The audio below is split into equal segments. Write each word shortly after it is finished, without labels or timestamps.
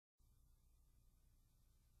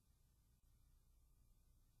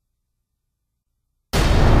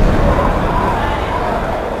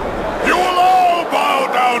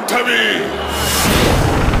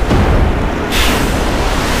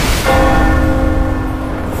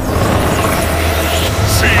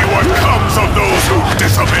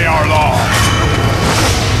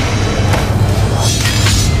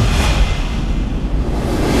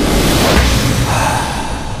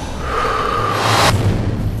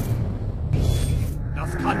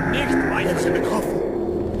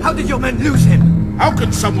How did your men lose him? How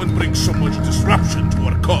can someone bring so much disruption to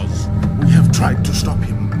our cause? We have tried to stop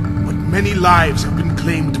him, but many lives have been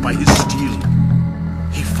claimed by his steel.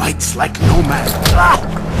 He fights like no man.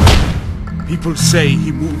 People say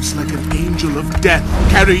he moves like an angel of death,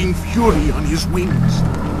 carrying fury on his wings.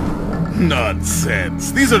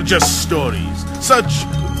 Nonsense. These are just stories. Such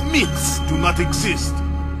myths do not exist.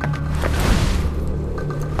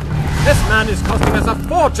 This man is costing us a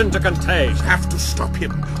fortune to contain. We have to stop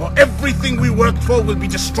him, or everything we worked for will be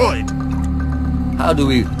destroyed. How do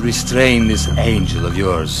we restrain this angel of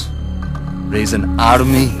yours? Raise an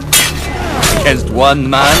army against one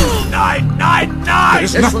man? There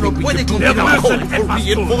is nothing we can do without calling for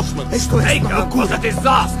reinforcements. Baker was a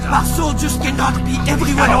disaster. Our soldiers cannot be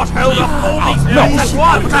everywhere. Cannot hold up all these men at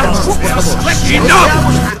once.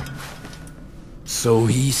 Enough! So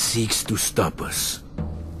he seeks to stop us.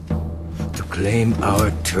 To claim our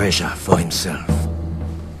treasure for himself.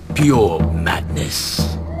 Pure madness.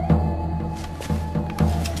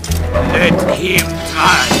 Let him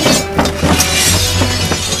try.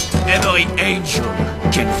 Every angel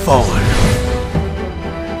can fall.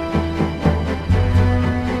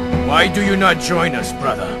 Why do you not join us,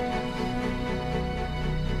 brother?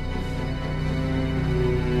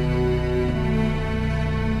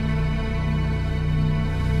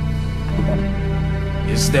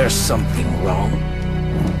 Is there something wrong?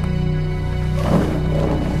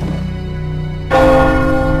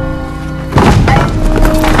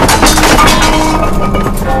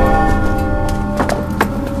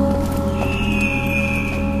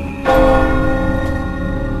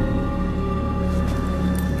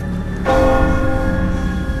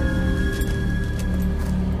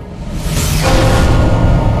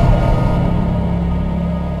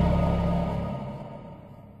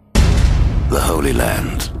 The Holy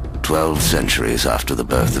Land, 12 centuries after the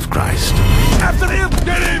birth of Christ. After him!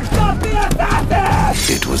 Get him! Stop the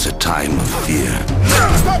assassin! It was a time of fear,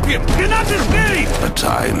 Stop him! Get out this city! a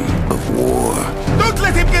time of war, Don't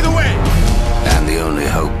let him get away! and the only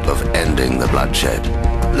hope of ending the bloodshed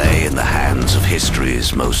lay in the hands of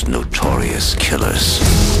history's most notorious killers.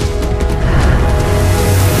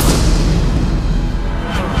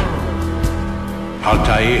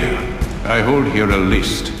 Altair, I hold here a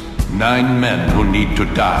list. 9 men who need to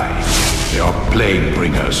die. They are plague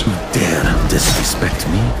bringers, Dare disrespect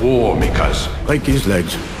me? war makers. Break his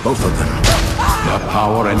legs, both of them. Their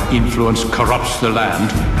power and influence corrupts the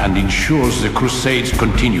land and ensures the crusades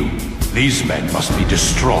continue. These men must be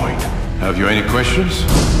destroyed. Have you any questions?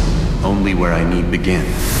 Only where I need begin.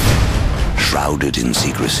 Shrouded in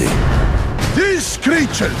secrecy, These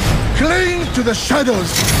creatures cling to the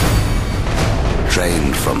shadows!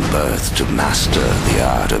 trained from birth to master the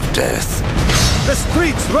art of death. The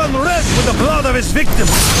streets run red with the blood of his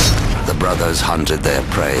victims! The brothers hunted their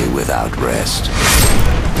prey without rest,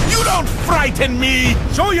 You don't frighten me!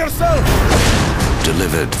 Show yourself!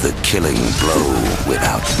 delivered the killing blow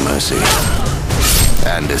without mercy,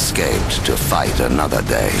 and escaped to fight another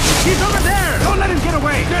day. He's over there. Don't let him get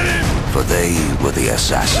away. Get him! For they were the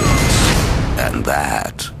assassins, and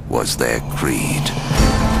that was their creed.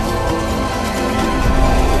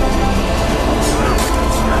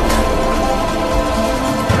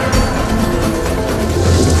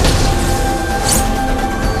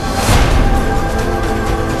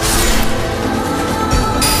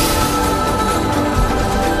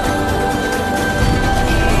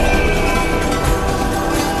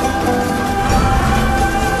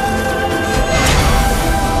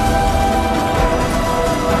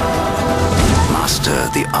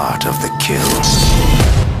 The art of the kill.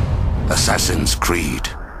 Assassin's Creed.